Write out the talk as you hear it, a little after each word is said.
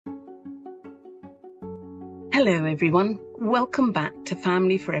Hello, everyone. Welcome back to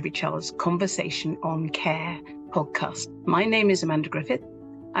Family for Every Child's Conversation on Care podcast. My name is Amanda Griffith,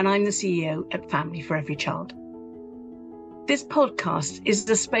 and I'm the CEO at Family for Every Child. This podcast is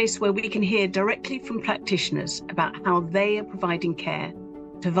the space where we can hear directly from practitioners about how they are providing care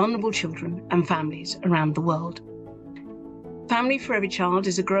to vulnerable children and families around the world. Family for Every Child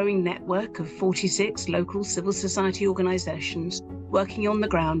is a growing network of 46 local civil society organisations working on the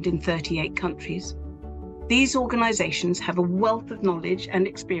ground in 38 countries. These organisations have a wealth of knowledge and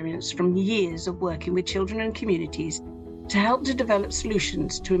experience from years of working with children and communities to help to develop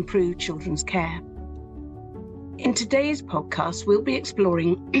solutions to improve children's care. In today's podcast, we'll be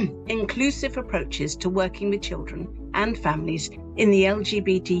exploring inclusive approaches to working with children and families in the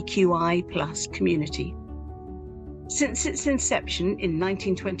LGBTQI+ community. Since its inception in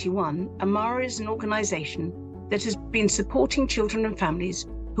 1921, Amara is an organisation that has been supporting children and families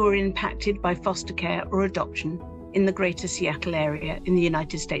who are impacted by foster care or adoption in the greater Seattle area in the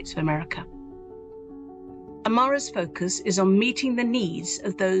United States of America. Amara's focus is on meeting the needs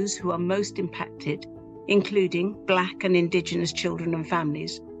of those who are most impacted, including Black and Indigenous children and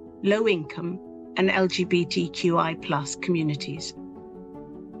families, low income, and LGBTQI+ communities.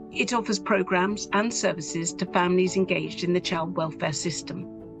 It offers programs and services to families engaged in the child welfare system.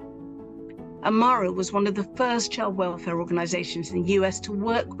 Amara was one of the first child welfare organisations in the US to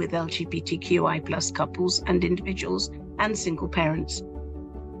work with LGBTQI+ couples and individuals and single parents.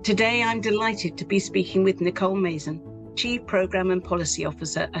 Today, I'm delighted to be speaking with Nicole Mazen, Chief Programme and Policy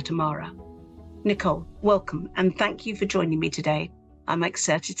Officer at Amara. Nicole, welcome, and thank you for joining me today. I'm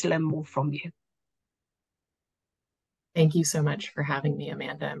excited to learn more from you. Thank you so much for having me,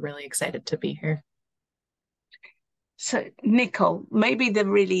 Amanda. I'm really excited to be here. So, Nicole, maybe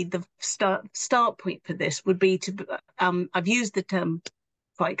the start point for this would be to, I've used the term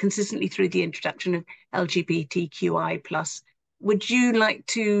quite consistently through the introduction of LGBTQI+. Would you like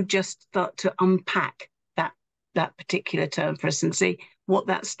to just start to unpack that particular term for us and see what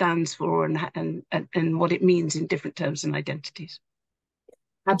that stands for and what it means in different terms and identities?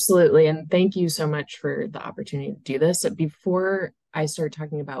 Absolutely. And thank you so much for the opportunity to do this. Before I start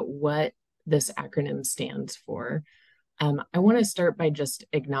talking about what this acronym stands for, I want to start by just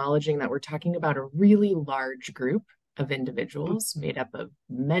acknowledging that we're talking about a really large group of individuals made up of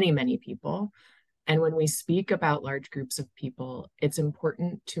many, many people. And when we speak about large groups of people, it's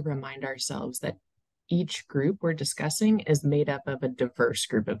important to remind ourselves that each group we're discussing is made up of a diverse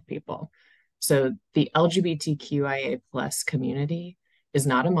group of people. So the LGBTQIA+ community is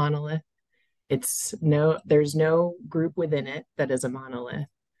not a monolith. There's no group within it that is a monolith.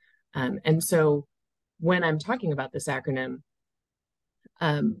 And so when I'm talking about this acronym,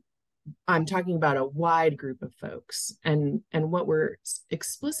 I'm talking about a wide group of folks. And what we're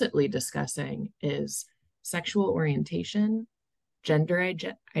explicitly discussing is sexual orientation, gender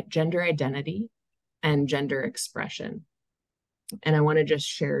identity, and gender expression. And I want to just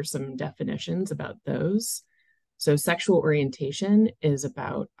share some definitions about those. So sexual orientation is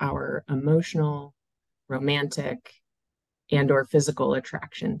about our emotional, romantic, and/or physical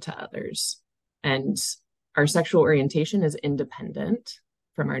attraction to others. And our sexual orientation is independent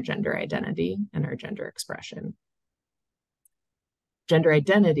from our gender identity and our gender expression. Gender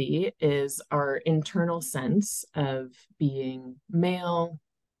identity is our internal sense of being male,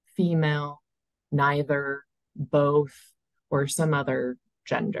 female, neither, both, or some other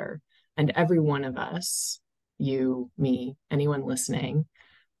gender. And every one of us, you, me, anyone listening,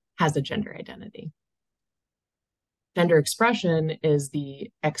 has a gender identity. Gender expression is the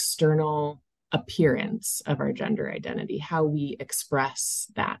external appearance of our gender identity, how we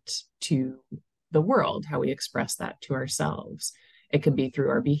express that to the world, how we express that to ourselves. It can be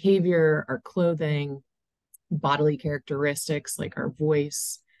through our behavior, our clothing, bodily characteristics like our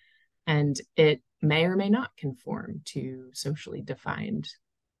voice, and it may or may not conform to socially defined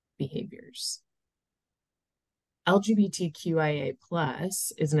behaviors. LGBTQIA+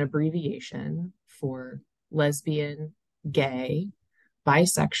 is an abbreviation for lesbian, gay,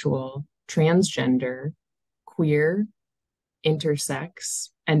 bisexual, transgender, queer, intersex,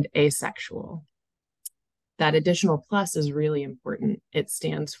 and asexual. That additional plus is really important. It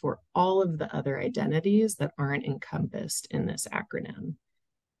stands for all of the other identities that aren't encompassed in this acronym.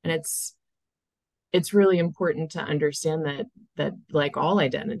 And it's really important to understand that like all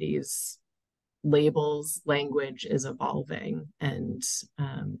identities, labels, language is evolving, and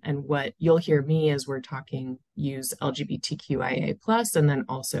what you'll hear me as we're talking use LGBTQIA+, and then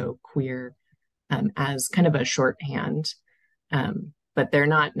also queer as kind of a shorthand, but they're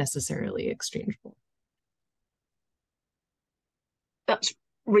not necessarily exchangeable. That's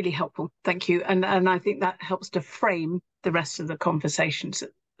really helpful. Thank you. And I think that helps to frame the rest of the conversation. So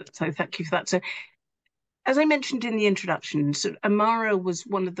thank you for that. So as I mentioned in the introduction, so Amara was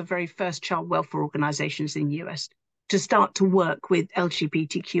one of the very first child welfare organizations in the US to start to work with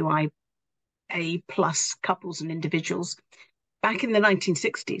LGBTQIA plus couples and individuals back in the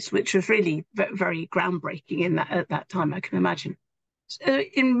 1960s, which was really very groundbreaking at that time, I can imagine.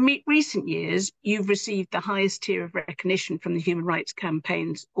 In recent years, you've received the highest tier of recognition from the Human Rights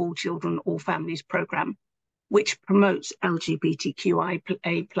Campaign's All Children, All Families programme, which promotes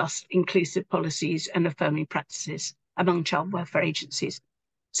LGBTQIA plus inclusive policies and affirming practices among child welfare agencies.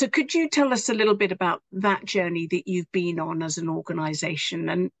 So could you tell us a little bit about that journey that you've been on as an organisation?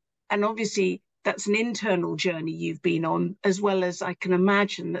 And obviously that's an internal journey you've been on, as well as I can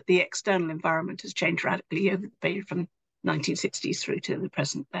imagine that the external environment has changed radically over the period from 1960s through to the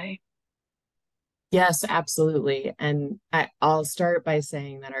present day. Yes, absolutely. And I'll start by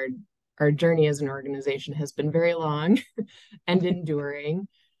saying that our journey as an organization has been very long and enduring,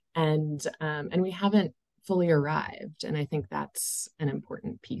 and we haven't fully arrived. And I think that's an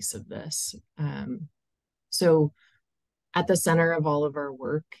important piece of this. So at the center of all of our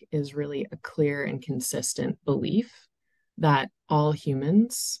work is really a clear and consistent belief that all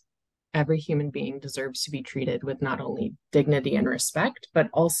humans, every human being deserves to be treated with not only dignity and respect, but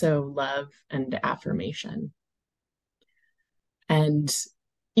also love and affirmation. And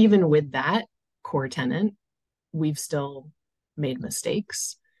even with that core tenet, we've still made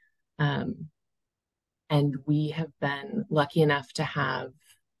mistakes. And we have been lucky enough to have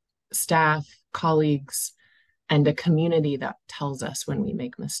staff, colleagues, and a community that tells us when we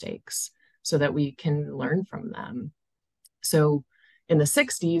make mistakes so that we can learn from them. So in the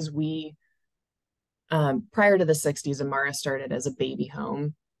 60s, prior to the 60s, Amara started as a baby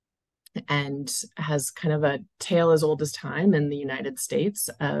home and has kind of a tale as old as time in the United States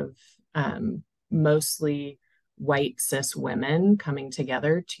of mostly white cis women coming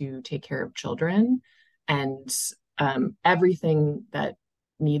together to take care of children, and everything that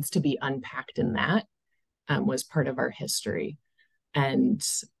needs to be unpacked in that was part of our history. And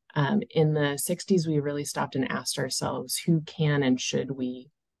in the 60s, we really stopped and asked ourselves, who can and should we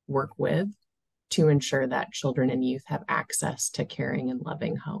work with to ensure that children and youth have access to caring and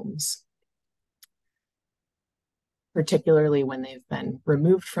loving homes, particularly when they've been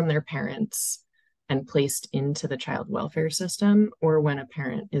removed from their parents and placed into the child welfare system, or when a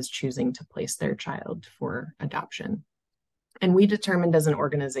parent is choosing to place their child for adoption. And we determined as an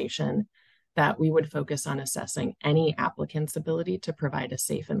organization that we would focus on assessing any applicant's ability to provide a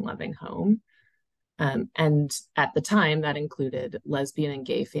safe and loving home. And at the time, that included lesbian and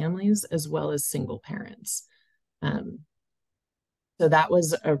gay families, as well as single parents. So that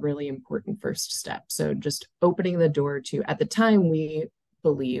was a really important first step. So just opening the door to, at the time, we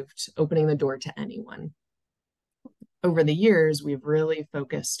believed opening the door to anyone. Over the years, we've really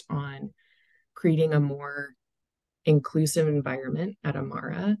focused on creating a more inclusive environment at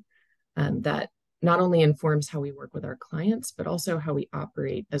Amara that not only informs how we work with our clients, but also how we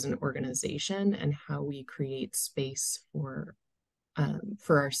operate as an organization and how we create space for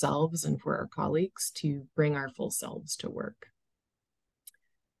ourselves and for our colleagues to bring our full selves to work.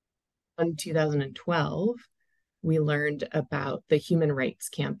 In 2012, we learned about the Human Rights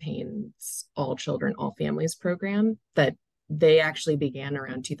Campaign's All Children, All Families program, that they actually began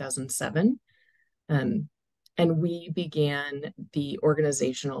around 2007. And we began the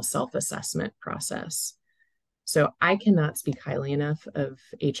organizational self-assessment process. So I cannot speak highly enough of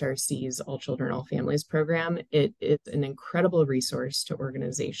HRC's All Children, All Families program. It is an incredible resource to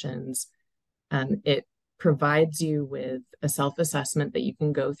organizations. It provides you with a self-assessment that you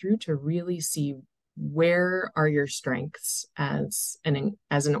can go through to really see where are your strengths as an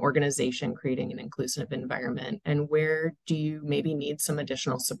organization creating an inclusive environment, and where do you maybe need some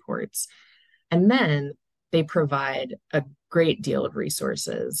additional supports. And then they provide a great deal of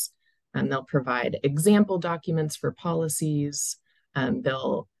resources. They'll provide example documents for policies.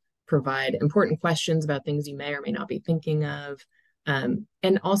 They'll provide important questions about things you may or may not be thinking of. And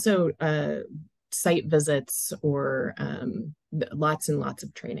also site visits or lots and lots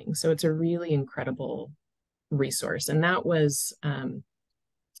of training. So it's a really incredible resource. And that was,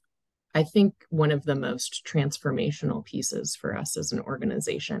 I think, one of the most transformational pieces for us as an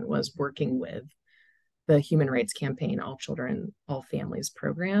organization was working with the Human Rights Campaign All Children, All Families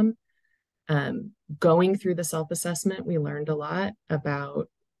program. Going through the self-assessment, we learned a lot about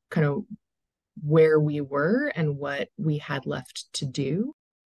kind of where we were and what we had left to do.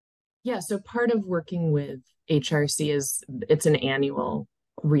 Yeah, so part of working with HRC is it's an annual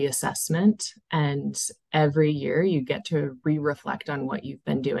reassessment, and every year you get to re-reflect on what you've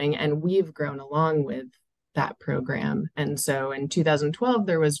been doing. And we've grown along with that program. And so in 2012,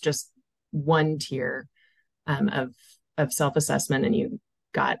 there was just one tier of self-assessment, and you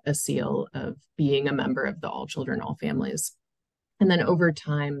got a seal of being a member of the All Children, All Families. And then over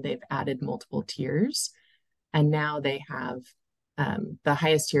time, they've added multiple tiers. And now they have the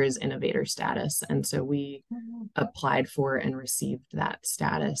highest tier is innovator status. And so we applied for and received that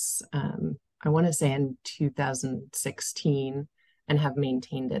status, I want to say in 2016, and have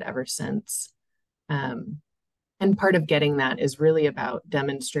maintained it ever since. And part of getting that is really about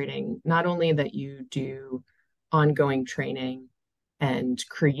demonstrating not only that you do ongoing training and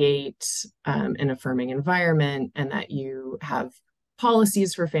create an affirming environment, and that you have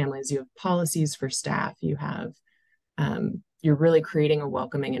policies for families, you have policies for staff, you have you're really creating a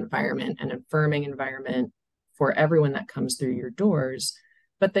welcoming environment, an affirming environment for everyone that comes through your doors,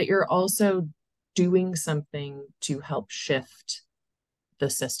 but that you're also doing something to help shift the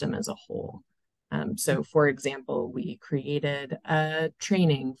system as a whole. So for example, we created a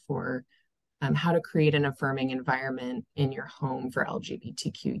training for how to create an affirming environment in your home for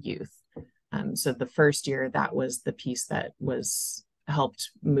LGBTQ youth. So the first year, that was the piece that was helped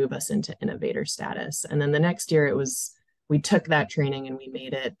move us into innovator status. And then the next year, we took that training and we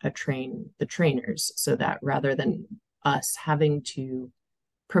made it the trainers, so that rather than us having to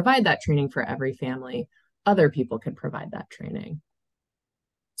provide that training for every family, other people could provide that training.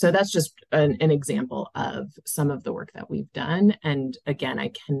 So that's just an example of some of the work that we've done. And again,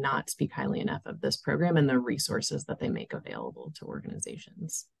 I cannot speak highly enough of this program and the resources that they make available to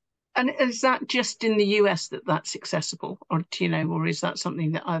organizations. And is that just in the US that that's accessible, or do you know, or is that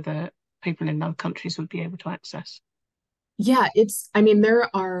something that other people in other countries would be able to access? Yeah,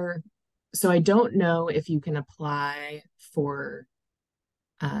 so I don't know if you can apply for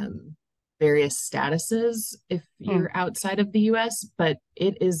various statuses if you're outside of the US, but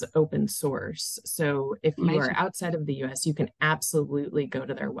it is open source. So if you are outside of the US, you can absolutely go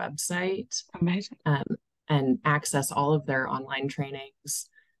to their website. Amazing. And access all of their online trainings.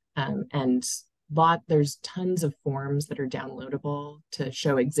 And there's tons of forms that are downloadable to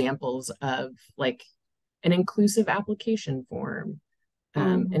show examples of like an inclusive application form,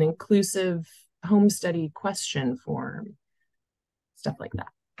 an inclusive home study question form, stuff like that.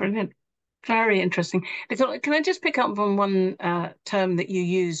 Brilliant. Very interesting. Nicole, can I just pick up on one term that you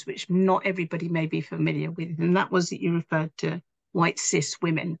use, which not everybody may be familiar with, and that was that you referred to white cis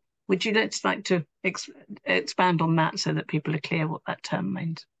women. Would you like to expand on that so that people are clear what that term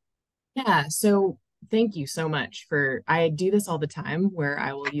means? Yeah, so thank you so much I do this all the time where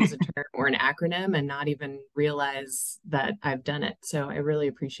I will use a term or an acronym and not even realize that I've done it. So I really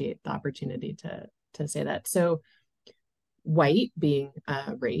appreciate the opportunity to say that. So white being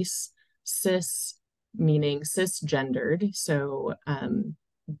race, cis meaning cisgendered. So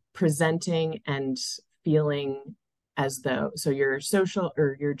presenting and feeling as though, so your social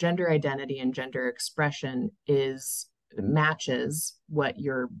or your gender identity and gender expression matches what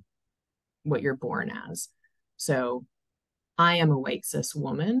you're born as. So I am a white cis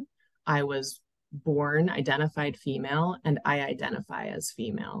woman. I was born identified female, and I identify as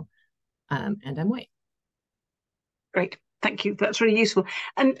female, and I'm white. Great. Thank you. That's really useful.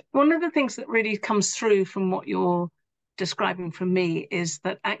 And one of the things that really comes through from what you're describing from me is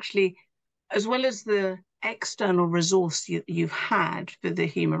that actually, as well as the external resource you've had for the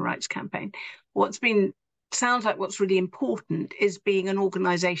Human Rights Campaign, sounds like what's really important is being an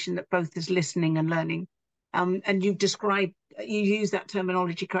organization that both is listening and learning. And you use that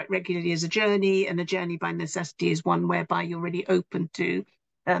terminology quite regularly as a journey, and a journey by necessity is one whereby you're really open to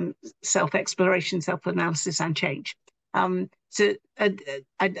self-exploration, self-analysis, and change. I just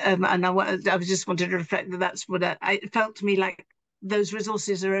wanted to reflect that that's what it felt to me like. Those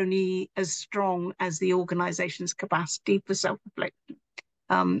resources are only as strong as the organization's capacity for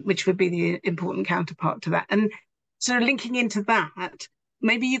self-reflection, which would be the important counterpart to that. And so linking into that,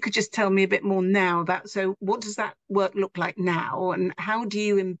 maybe you could just tell me a bit more now so what does that work look like now, and how do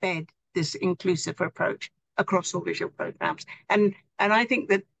you embed this inclusive approach across all of your programs? And I think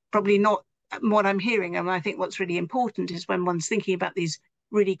that probably not what I'm hearing, and I think what's really important is when one's thinking about these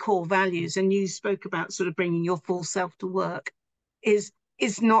really core values, and you spoke about sort of bringing your full self to work, is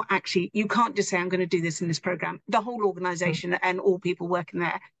not actually, you can't just say, I'm going to do this in this program. The whole organization and all people working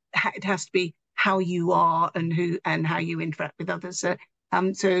there, it has to be how you are and how you interact with others.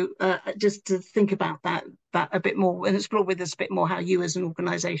 So just to think about that a bit more and explore with us a bit more how you as an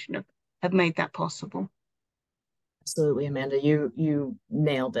organization have made that possible. Absolutely, Amanda. You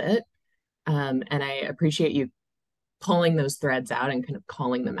nailed it. And I appreciate you pulling those threads out and kind of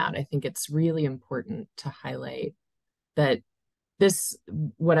calling them out. I think it's really important to highlight that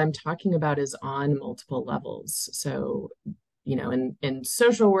what I'm talking about is on multiple levels. So, in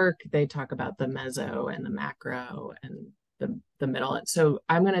social work, they talk about the meso and the macro and the middle. So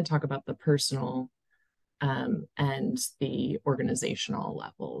I'm going to talk about the personal and the organizational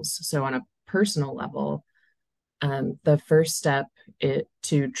levels. So on a personal level, the first step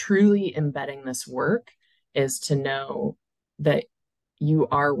to truly embedding this work is to know that you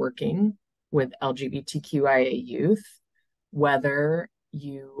are working with LGBTQIA youth, whether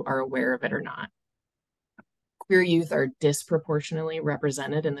you are aware of it or not. Queer youth are disproportionately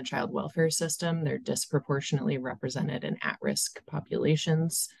represented in the child welfare system. They're disproportionately represented in at-risk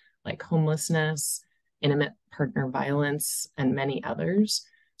populations like homelessness, intimate partner violence, and many others.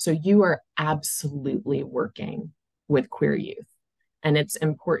 So you are absolutely working with queer youth. And it's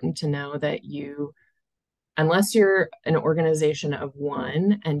important to know that unless you're an organization of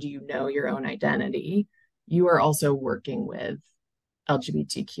one and you know your own identity, you are also working with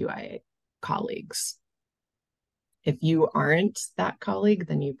LGBTQIA colleagues. If you aren't that colleague,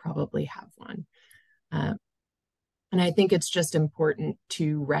 then you probably have one. And I think it's just important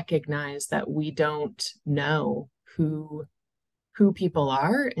to recognize that we don't know who people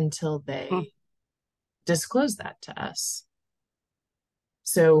are until they disclose that to us.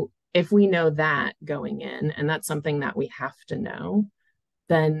 So if we know that going in, and that's something that we have to know,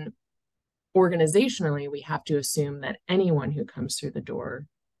 then organizationally, we have to assume that anyone who comes through the door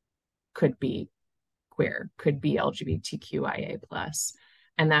could be queer, could be LGBTQIA+,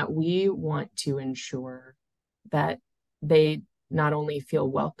 and that we want to ensure that they not only feel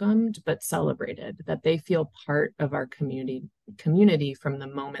welcomed, but celebrated, that they feel part of our community from the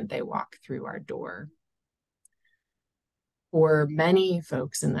moment they walk through our door. For many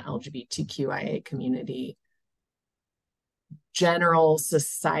folks in the LGBTQIA community, general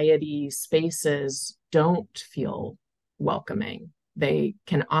society spaces don't feel welcoming. They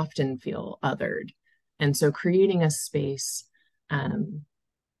can often feel othered. And so creating a space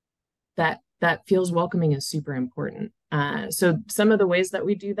that feels welcoming is super important. So some of the ways that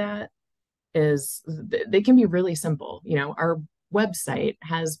we do that is they can be really simple. Our website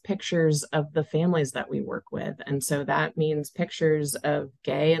has pictures of the families that we work with. And so that means pictures of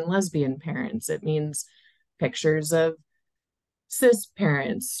gay and lesbian parents. It means pictures of cis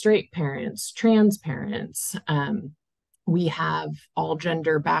parents, straight parents, trans parents. We have all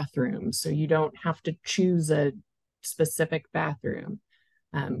gender bathrooms, so you don't have to choose a specific bathroom.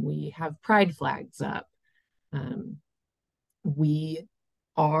 We have pride flags up. We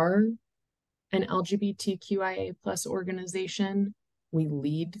are an LGBTQIA plus organization. We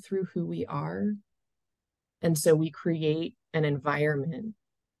lead through who we are. And so we create an environment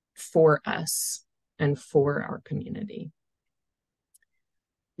for us and for our community.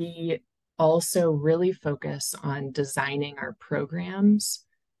 We also really focus on designing our programs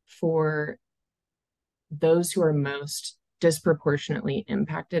for those who are most disproportionately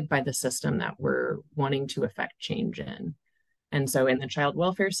impacted by the system that we're wanting to affect change in. And so in the child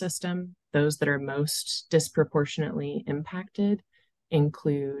welfare system, those that are most disproportionately impacted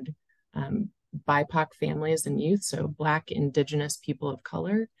include BIPOC families and youth, so Black, Indigenous people of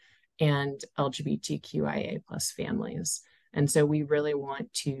color, and LGBTQIA plus families. And so we really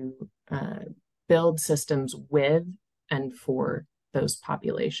want to build systems with and for those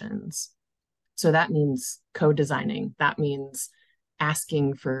populations. So that means co-designing. That means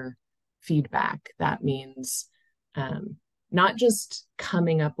asking for feedback. That means not just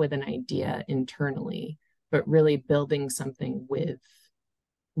coming up with an idea internally, but really building something with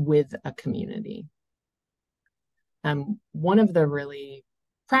a community. One of the really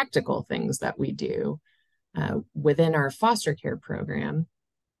practical things that we do within our foster care program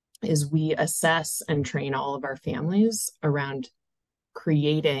is we assess and train all of our families around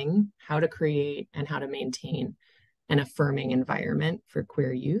how to create and how to maintain an affirming environment for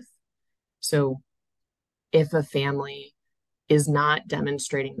queer youth. So if a family is not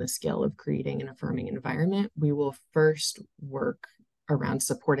demonstrating the skill of creating an affirming environment, we will first work around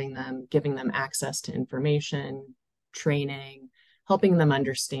supporting them, giving them access to information, training, helping them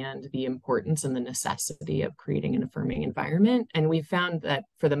understand the importance and the necessity of creating an affirming environment. And we've found that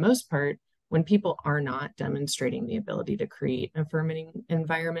for the most part, when people are not demonstrating the ability to create an affirming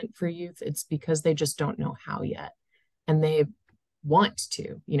environment for youth, it's because they just don't know how yet. And they want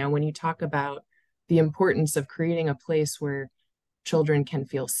to. When you talk about the importance of creating a place where children can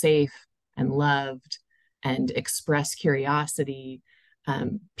feel safe and loved and express curiosity,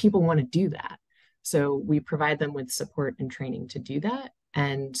 people want to do that. So we provide them with support and training to do that.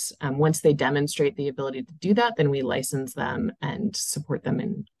 And once they demonstrate the ability to do that, then we license them and support them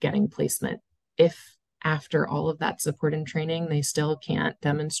in getting placement. If after all of that support and training, they still can't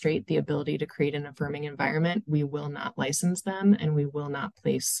demonstrate the ability to create an affirming environment, we will not license them and we will not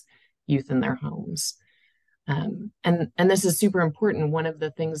place youth in their homes. And this is super important. One of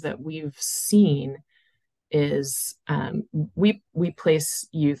the things that we've seen is we place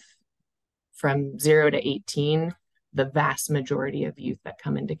youth from 0 to 18. The vast majority of youth that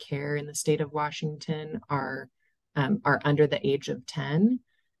come into care in the state of Washington are under the age of 10.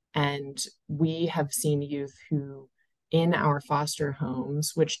 And we have seen youth who in our foster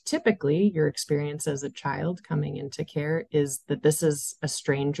homes, which typically your experience as a child coming into care is that this is a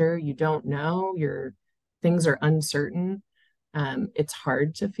stranger, you don't know, things are uncertain. It's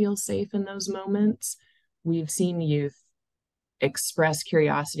hard to feel safe in those moments. We've seen youth express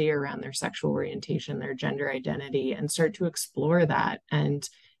curiosity around their sexual orientation, their gender identity, and start to explore that. And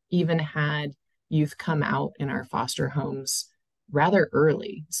even had youth come out in our foster homes rather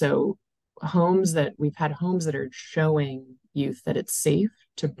early. So we've had homes that are showing youth that it's safe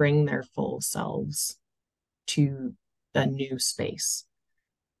to bring their full selves to the new space.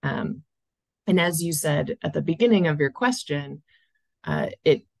 And as you said at the beginning of your question,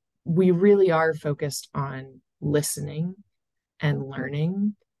 we really are focused on listening and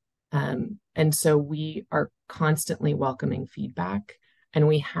learning. And so we are constantly welcoming feedback, and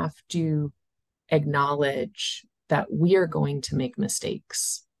we have to acknowledge that we are going to make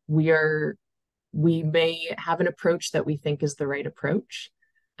mistakes. We may have an approach that we think is the right approach,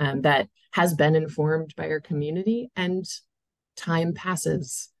 that has been informed by our community, and time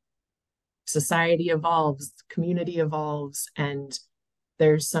passes. Society evolves, community evolves, and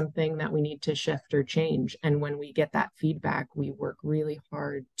there's something that we need to shift or change. And when we get that feedback, we work really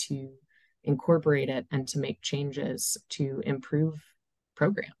hard to incorporate it and to make changes to improve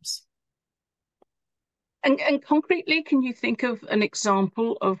programs. And concretely, can you think of an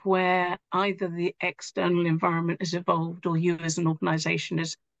example of where either the external environment has evolved or you as an organization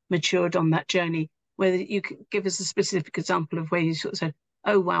has matured on that journey, whether you could give us a specific example of where you sort of said,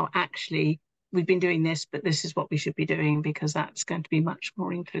 oh, wow, actually, we've been doing this, but this is what we should be doing because that's going to be much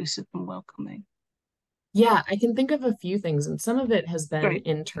more inclusive and welcoming? Yeah, I can think of a few things, and some of it has been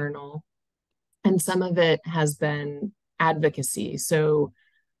internal and some of it has been advocacy. So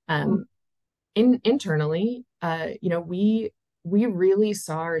internally, we really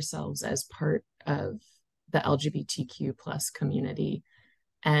saw ourselves as part of the LGBTQ plus community,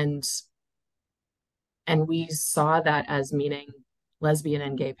 and we saw that as meaning lesbian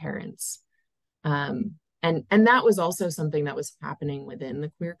and gay parents. And that was also something that was happening within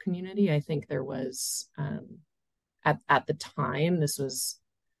the queer community. I think there was, at the time, this was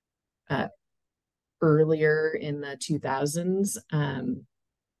earlier in the 2000s,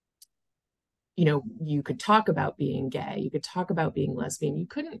 you could talk about being gay, you could talk about being lesbian, you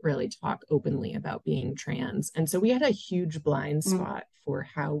couldn't really talk openly about being trans. And so we had a huge blind spot for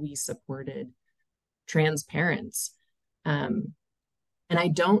how we supported trans parents. And I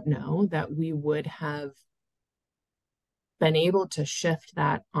don't know that we would have been able to shift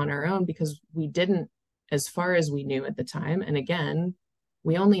that on our own because we didn't, as far as we knew at the time. And again,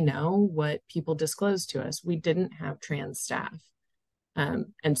 we only know what people disclose to us. We didn't have trans staff.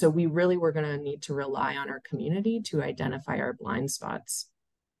 And so we really were going to need to rely on our community to identify our blind spots.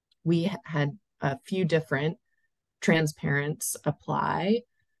 We had a few different trans parents apply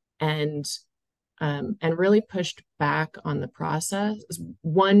and really pushed back on the process.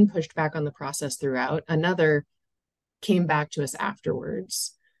 One pushed back on the process throughout. Another came back to us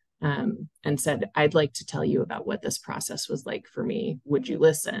afterwards and said, I'd like to tell you about what this process was like for me. Would you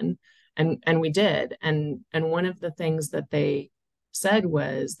listen? And we did. And one of the things that they said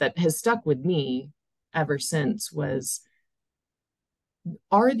was that has stuck with me ever since was,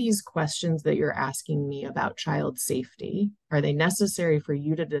 are these questions that you're asking me about child safety, are they necessary for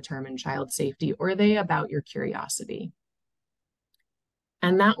you to determine child safety, or are they about your curiosity?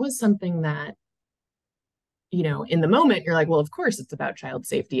 And that was something that, in the moment, you're like, well, of course it's about child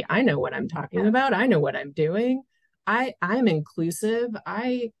safety. I know what I'm talking about. I know what I'm doing. I'm inclusive.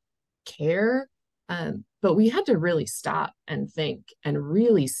 I care. But we had to really stop and think and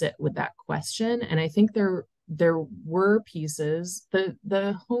really sit with that question. And I think there were pieces,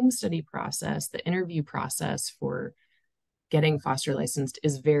 the home study process, the interview process for getting foster licensed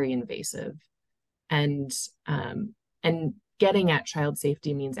is very invasive. And getting at child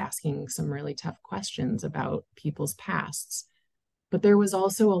safety means asking some really tough questions about people's pasts. But there was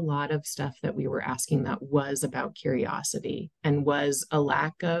also a lot of stuff that we were asking that was about curiosity and was a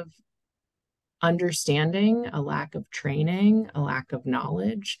lack of understanding, a lack of training, a lack of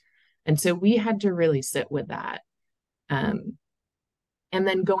knowledge. And so we had to really sit with that. And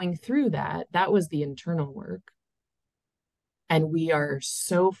then going through that, that was the internal work. And we are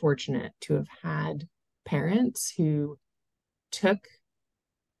so fortunate to have had parents who took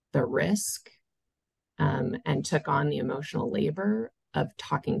the risk and took on the emotional labor of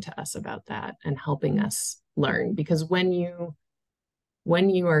talking to us about that and helping us learn. Because when you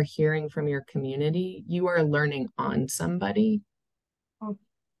are hearing from your community, you are learning on somebody.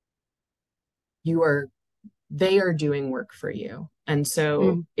 They are doing work for you. And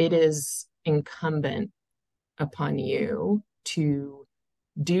so it is incumbent upon you to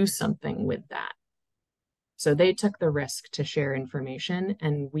do something with that. So they took the risk to share information,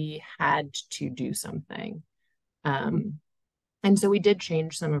 and we had to do something. And so we did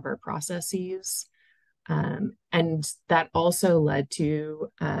change some of our processes. And that also led to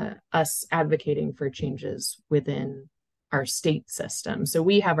us advocating for changes within our state system. So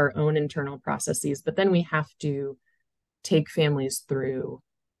we have our own internal processes, but then we have to take families through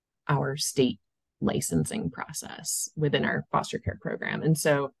our state licensing process within our foster care program. And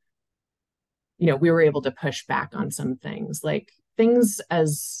so, we were able to push back on some things, like things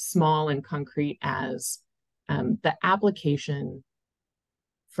as small and concrete as the application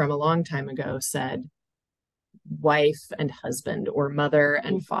from a long time ago said wife and husband or mother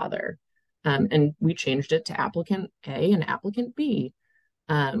and father. And we changed it to applicant A and applicant B.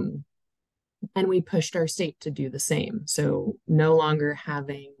 And we pushed our state to do the same. So no longer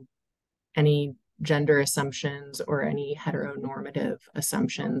having any gender assumptions or any heteronormative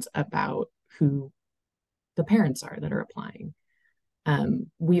assumptions about who the parents are that are applying.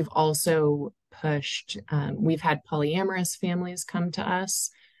 We've also pushed, we've had polyamorous families come to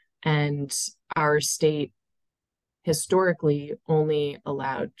us, and our state historically only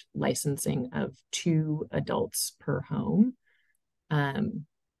allowed licensing of 2 adults per home. And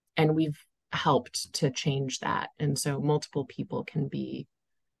we've helped to change that. And so multiple people can be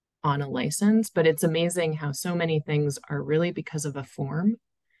on a license, but it's amazing how so many things are really because of a form,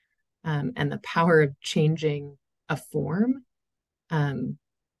 and the power of changing a form can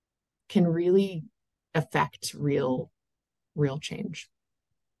really affect real change.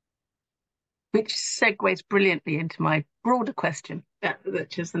 Which segues brilliantly into my broader question,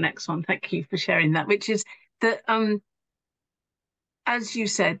 which is the next one. Thank you for sharing that, which is that, as you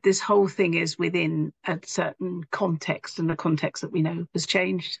said, this whole thing is within a certain context, and the context that we know has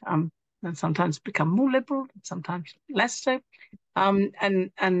changed, and sometimes become more liberal, sometimes less so, and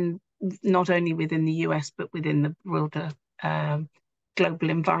not only within the US, but within the broader global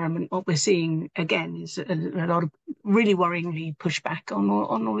environment. What we're seeing again is a lot of really worryingly pushback on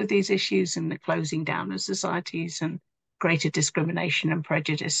all of these issues, and the closing down of societies and greater discrimination and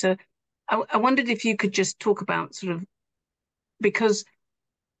prejudice. So I wondered if you could just talk about sort of, because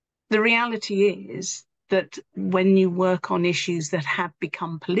the reality is that when you work on issues that have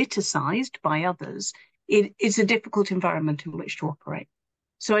become politicized by others, it's a difficult environment in which to operate.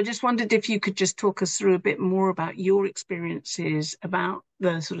 So I just wondered if you could just talk us through a bit more about your experiences, about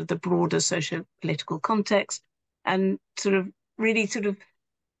the sort of the broader socio-political context, and sort of really sort of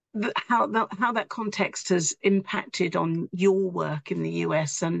how that context has impacted on your work in the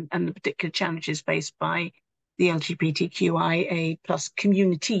US, and the particular challenges faced by the LGBTQIA plus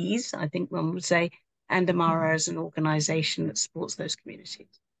communities, I think one would say, and Amara as an organization that supports those communities.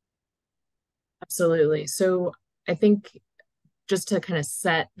 Absolutely. So I think, just to kind of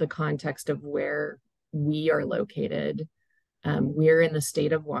set the context of where we are located, we're in the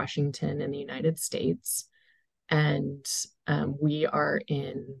state of Washington in the United States, and we are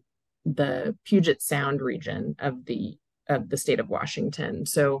in the Puget Sound region of the state of Washington.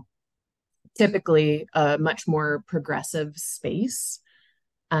 So typically a much more progressive space.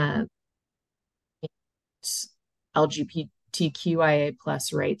 LGBTQIA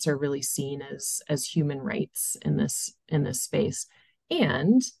plus rights are really seen as human rights in this space.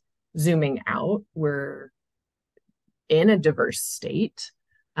 And zooming out, we're in a diverse state.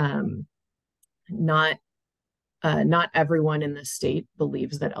 Not everyone in the state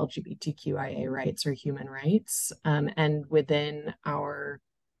believes that LGBTQIA rights are human rights. And within our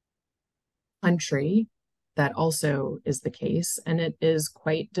country, that also is the case. And it is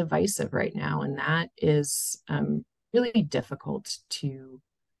quite divisive right now. And that is really difficult to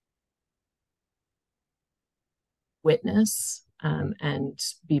witness and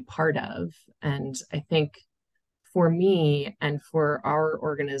be part of. And I think for me and for our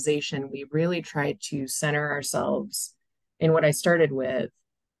organization, we really try to center ourselves in what I started with,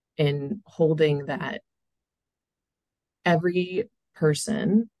 in holding that every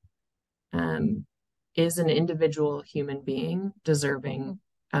person is an individual human being deserving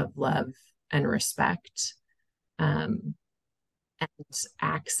of love and respect, and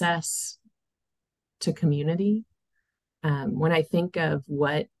access to community. When I think of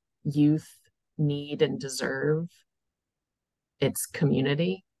what youth need and deserve, it's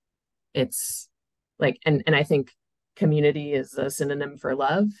community. It's like, and I think community is a synonym for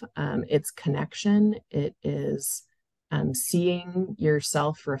love. It's connection. It is seeing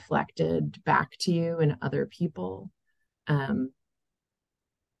yourself reflected back to you and other people,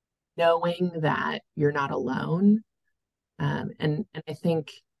 knowing that you're not alone. And I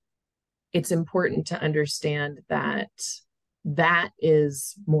think it's important to understand that that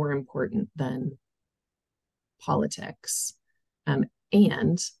is more important than politics.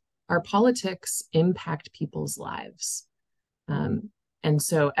 And our politics impact people's lives. And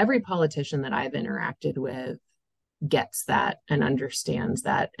so every politician that I've interacted with gets that and understands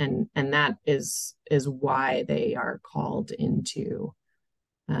that. And that is why they are called into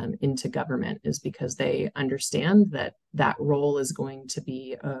government, is because they understand that that role is going to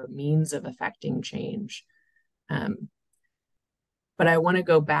be a means of affecting change. But I want to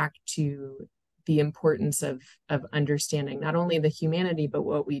go back to the importance of understanding not only the humanity, but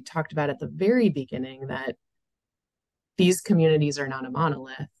what we talked about at the very beginning, that these communities are not a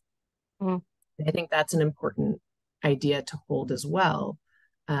monolith. Mm. I think that's an important idea to hold as well.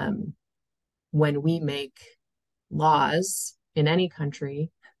 When we make laws in any country,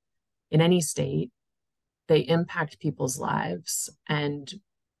 in any state, they impact people's lives. And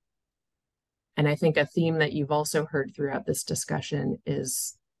I think a theme that you've also heard throughout this discussion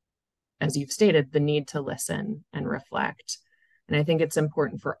is, as you've stated, the need to listen and reflect. And I think it's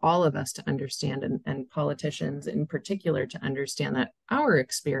important for all of us to understand, and politicians in particular, to understand that our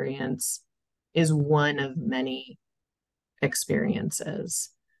experience is one of many experiences.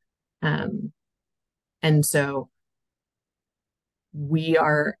 And so we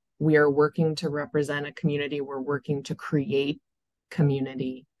are working to represent a community. We're working to create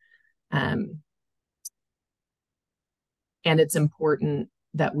community. And it's important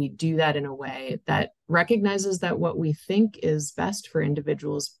that we do that in a way that recognizes that what we think is best for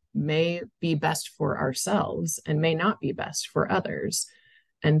individuals may be best for ourselves and may not be best for others.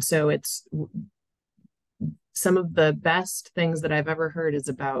 And so it's some of the best things that I've ever heard is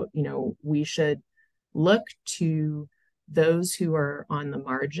about, we should look to those who are on the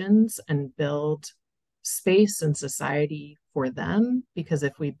margins and build space and society for them. Because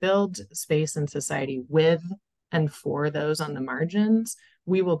if we build space and society with and for those on the margins,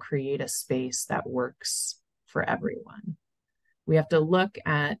 we will create a space that works for everyone. We have to look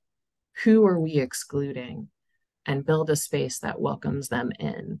at who are we excluding and build a space that welcomes them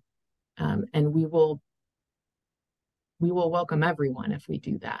in. And we will welcome everyone if we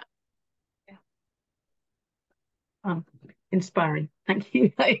do that. Inspiring. Thank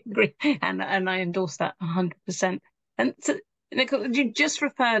you. I agree. And I endorse that 100%. And so, Nicole, you just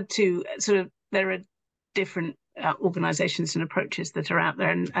referred to sort of, there are different organizations and approaches that are out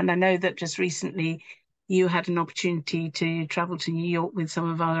there. And I know that just recently you had an opportunity to travel to New York with some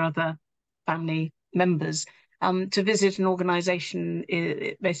of our other family members to visit an organization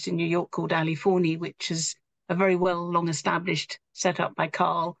based in New York called California, which is a very long established, set up by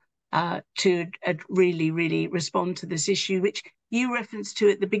Carl, to really, really respond to this issue, which you referenced to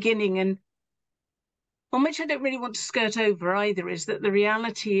at the beginning, and on which I don't really want to skirt over either, is that the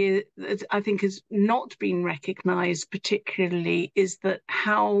reality that I think has not been recognised particularly is that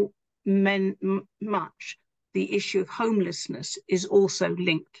how much the issue of homelessness is also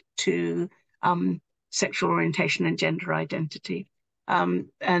linked to sexual orientation and gender identity. And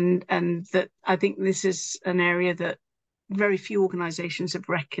that I think this is an area that very few organizations have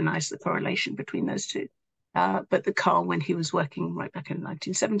recognized the correlation between those two. But the Carl, when he was working right back in the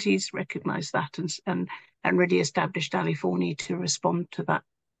 1970s, recognized that and really established California to respond to that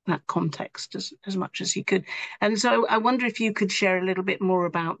context as much as he could. And so I wonder if you could share a little bit more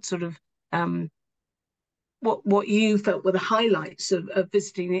about sort of what you felt were the highlights of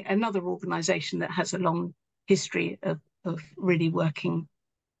visiting another organization that has a long history of really working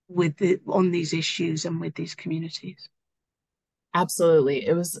on these issues and with these communities. Absolutely.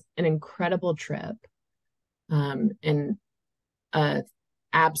 It was an incredible trip, and an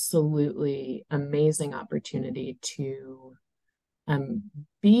absolutely amazing opportunity to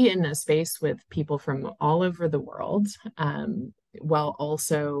be in a space with people from all over the world, while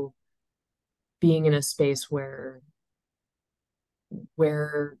also being in a space where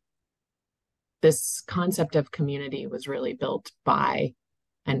this concept of community was really built by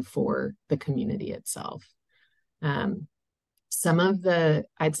and for the community itself. some of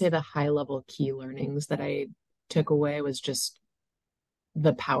I'd say the high level key learnings that I took away was just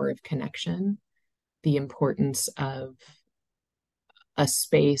the power of connection, the importance of a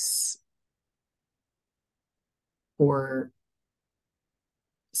space for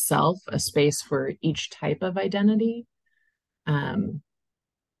self, a space for each type of identity, um,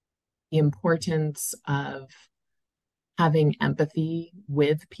 the importance of having empathy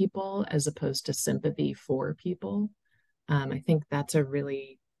with people as opposed to sympathy for people. I think that's a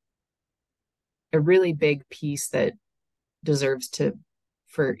really big piece that deserves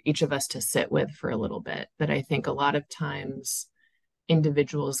for each of us to sit with for a little bit. That I think a lot of times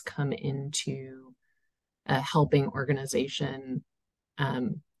individuals come into a helping organization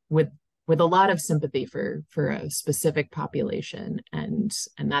with a lot of sympathy for a specific population, and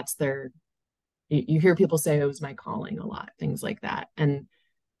that's you hear people say it was my calling a lot, things like that, and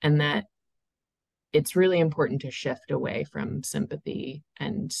that it's really important to shift away from sympathy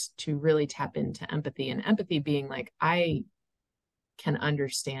and to really tap into empathy, and empathy being like, I can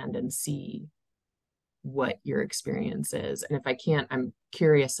understand and see what your experience is, and if I can't, I'm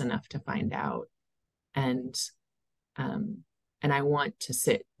curious enough to find out, and I want to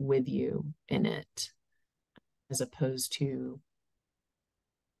sit with you in it, as opposed to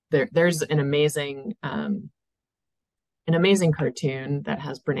there's an amazing cartoon that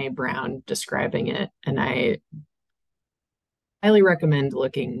has Brene Brown describing it, and I highly recommend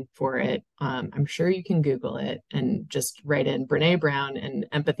looking for it. I'm sure you can Google it and just write in Brene Brown and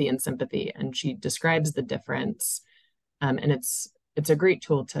empathy and sympathy, and she describes the difference. And it's a great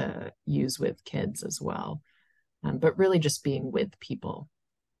tool to use with kids as well. But really just being with people,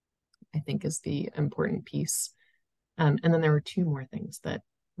 I think, is the important piece. And then there were two more things that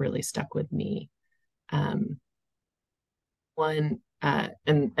really stuck with me. One,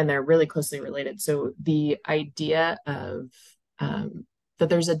 and they're really closely related. So the idea of that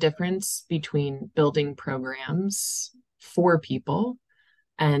there's a difference between building programs for people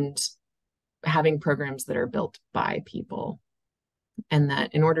and having programs that are built by people. And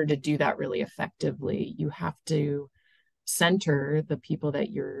that in order to do that really effectively, you have to center the people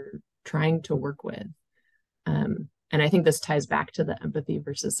that you're trying to work with. And I think this ties back to the empathy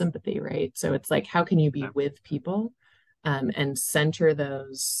versus sympathy, right? So it's like, how can you be with people and center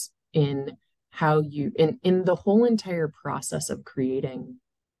those in how you, in the whole entire process of creating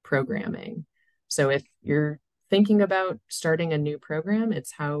programming. So if you're thinking about starting a new program,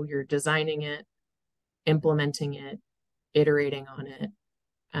 it's how you're designing it, implementing it, iterating on it.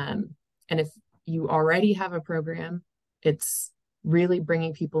 And if you already have a program, it's really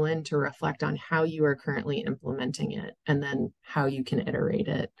bringing people in to reflect on how you are currently implementing it and then how you can iterate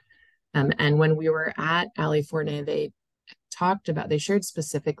it. And when we were at Ali Forney, they shared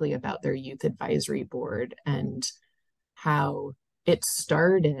specifically about their youth advisory board and how it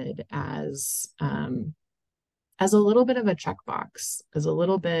started as a little bit of a checkbox, as a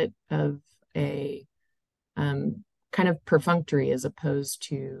little bit of a kind of perfunctory as opposed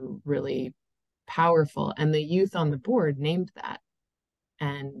to really powerful. And the youth on the board named that.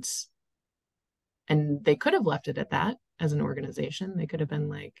 And they could have left it at that as an organization. They could have been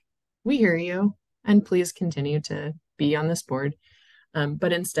like, we hear you, and please continue to be on this board.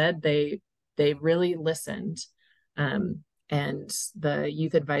 But instead, they really listened. And the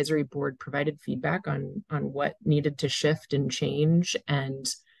youth advisory board provided feedback on what needed to shift and change, and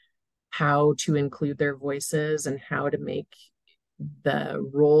how to include their voices, and how to make the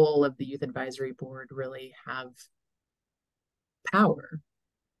role of the youth advisory board really have power,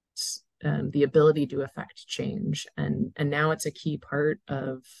 the ability to affect change. And now it's a key part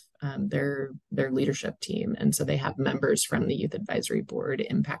of their leadership team. And so they have members from the youth advisory board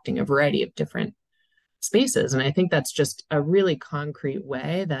impacting a variety of different spaces. And I think that's just a really concrete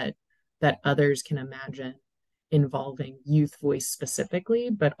way that others can imagine involving youth voice specifically.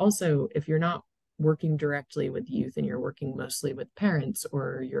 But also, if you're not working directly with youth and you're working mostly with parents,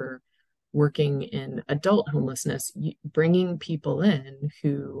 or you're working in adult homelessness, bringing people in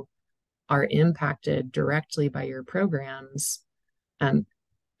who are impacted directly by your programs, and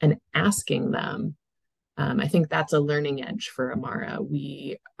asking them. I think that's a learning edge for Amara.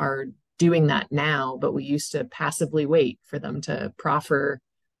 We are doing that now, but we used to passively wait for them to proffer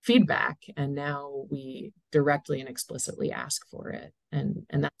feedback, and now we directly and explicitly ask for it. And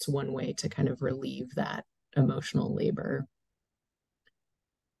that's one way to kind of relieve that emotional labor.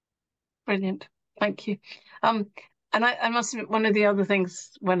 Brilliant. Thank you. And I must admit, one of the other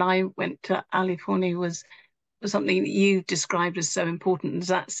things when I went to Ali Forney was something that you described as so important, is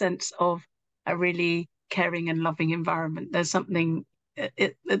that sense of a really caring and loving environment. There's something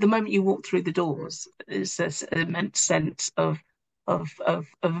at the moment you walk through the doors, is this immense sense of a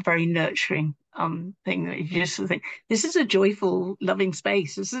very nurturing thing that you just sort of think, this is a joyful, loving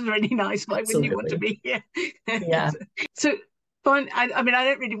space. This is really nice. Why wouldn't you want to Absolutely. be here? Yeah. So fine. I mean, I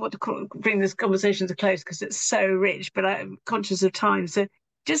don't really want to bring this conversation to close because it's so rich, but I'm conscious of time. So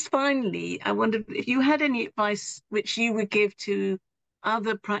just finally, I wondered if you had any advice which you would give to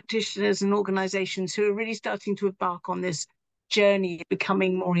other practitioners and organizations who are really starting to embark on this journey of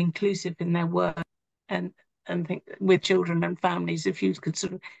becoming more inclusive in their work and think with children and families, if you could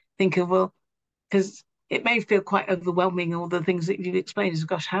sort of think of, well, because it may feel quite overwhelming, all the things that you've explained is,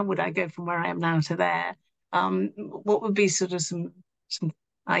 gosh, how would I go from where I am now to there? What would be sort of some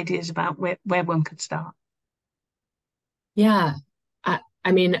ideas about where one could start? Yeah.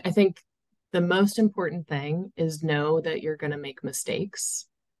 I mean, I think the most important thing is know that you're going to make mistakes.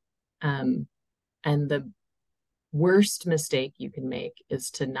 Um, and the worst mistake you can make is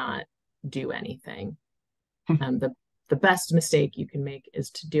to not do anything. The best mistake you can make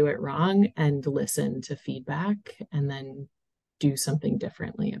is to do it wrong and listen to feedback and then do something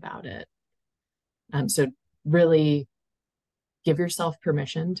differently about it. So really give yourself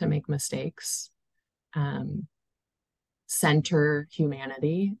permission to make mistakes. Center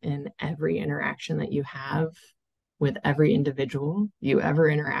humanity in every interaction that you have with every individual you ever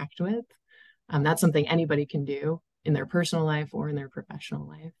interact with. That's something anybody can do in their personal life or in their professional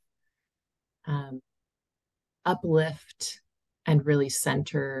life. Uplift and really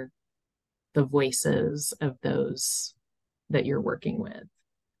center the voices of those that you're working with.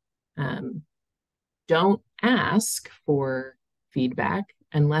 Don't ask for feedback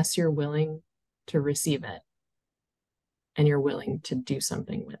unless you're willing to receive it and you're willing to do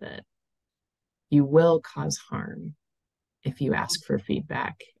something with it. You will cause harm if you ask for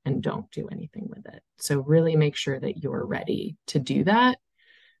feedback and don't do anything with it. So really make sure that you're ready to do that.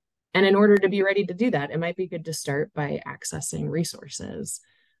 And in order to be ready to do that, it might be good to start by accessing resources.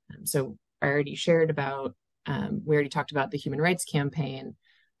 So I already shared about, we already talked about the Human Rights Campaign.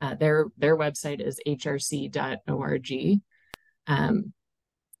 Their website is hrc.org.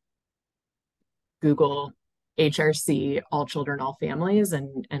 Google HRC, All Children, All Families,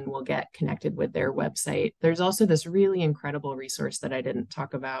 and we'll get connected with their website. There's also this really incredible resource that I didn't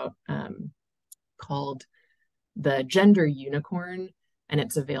talk about called the Gender Unicorn, and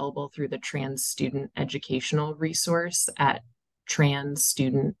it's available through the Trans Student Educational Resource at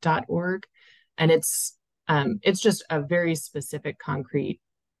transstudent.org. And it's just a very specific, concrete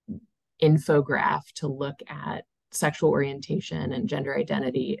infograph to look at sexual orientation and gender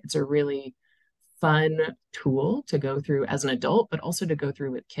identity. It's a really fun tool to go through as an adult, but also to go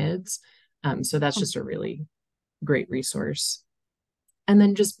through with kids. So that's just a really great resource. And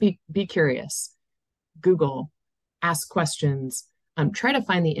then just be curious. Google, ask questions, try to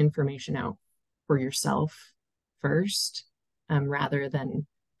find the information out for yourself first, rather than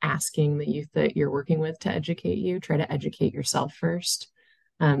asking the youth that you're working with to educate you. Try to educate yourself first.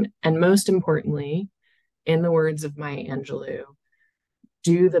 And most importantly, in the words of Maya Angelou,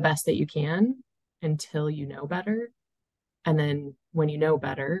 do the best that you can until you know better. And then when you know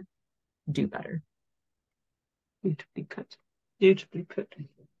better, do better. Beautifully put. Beautifully put.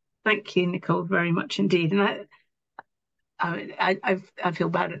 Thank you, Nicole, very much indeed. And I feel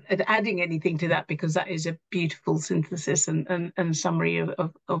bad at adding anything to that because that is a beautiful synthesis and summary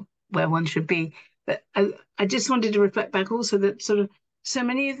of where one should be. But I just wanted to reflect back also that sort of so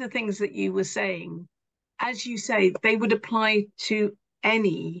many of the things that you were saying, as you say, they would apply to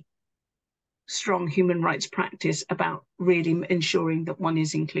any strong human rights practice about really ensuring that one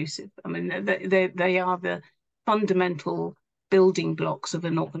is inclusive. I mean, they are the fundamental building blocks of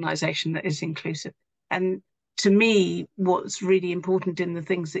an organization that is inclusive. And to me, what's really important in the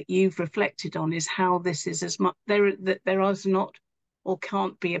things that you've reflected on is how this is as much there is not or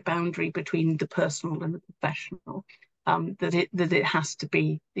can't be a boundary between the personal and the professional. That it has to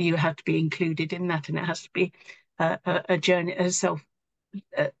be, you have to be included in that, and it has to be a journey,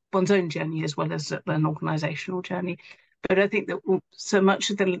 one's own journey as well as an organisational journey. But I think that so much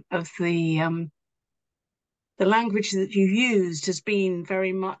of the language that you used has been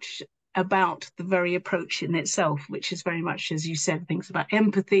very much about the very approach in itself, which is very much, as you said, things about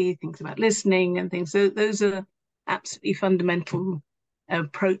empathy, things about listening, and things. So those are absolutely fundamental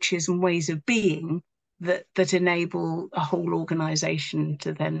approaches and ways of being that enable a whole organisation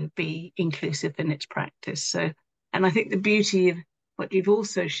to then be inclusive in its practice. So, and I think the beauty of what you've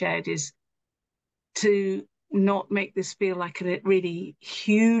also shared is to not make this feel like a really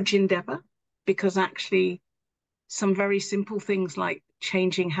huge endeavour, because actually some very simple things like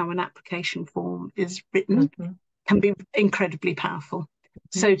changing how an application form is written can be incredibly powerful.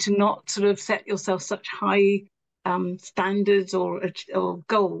 So to not sort of set yourself such high standards or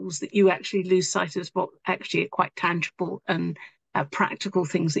goals that you actually lose sight of what actually are quite tangible and practical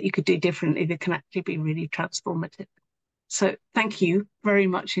things that you could do differently that can actually be really transformative. So thank you very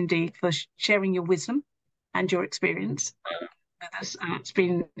much indeed for sharing your wisdom and your experience with us. It's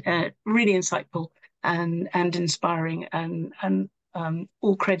been really insightful and inspiring, and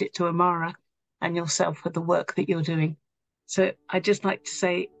all credit to Amara and yourself for the work that you're doing. So I'd just like to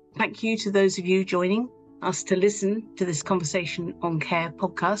say thank you to those of you joining us to listen to this Conversation on Care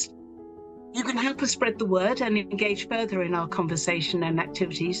podcast. You can help us spread the word and engage further in our conversation and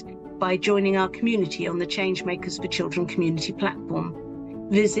activities by joining our community on the Changemakers for Children community platform.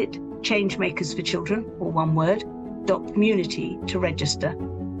 Visit Changemakers for Children, or one word, .community to register.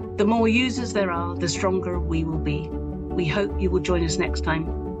 The more users there are, the stronger we will be. We hope you will join us next time.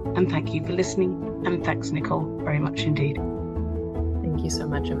 And thank you for listening. And thanks, Nicole, very much indeed. Thank you so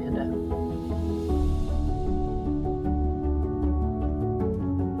much, Amanda.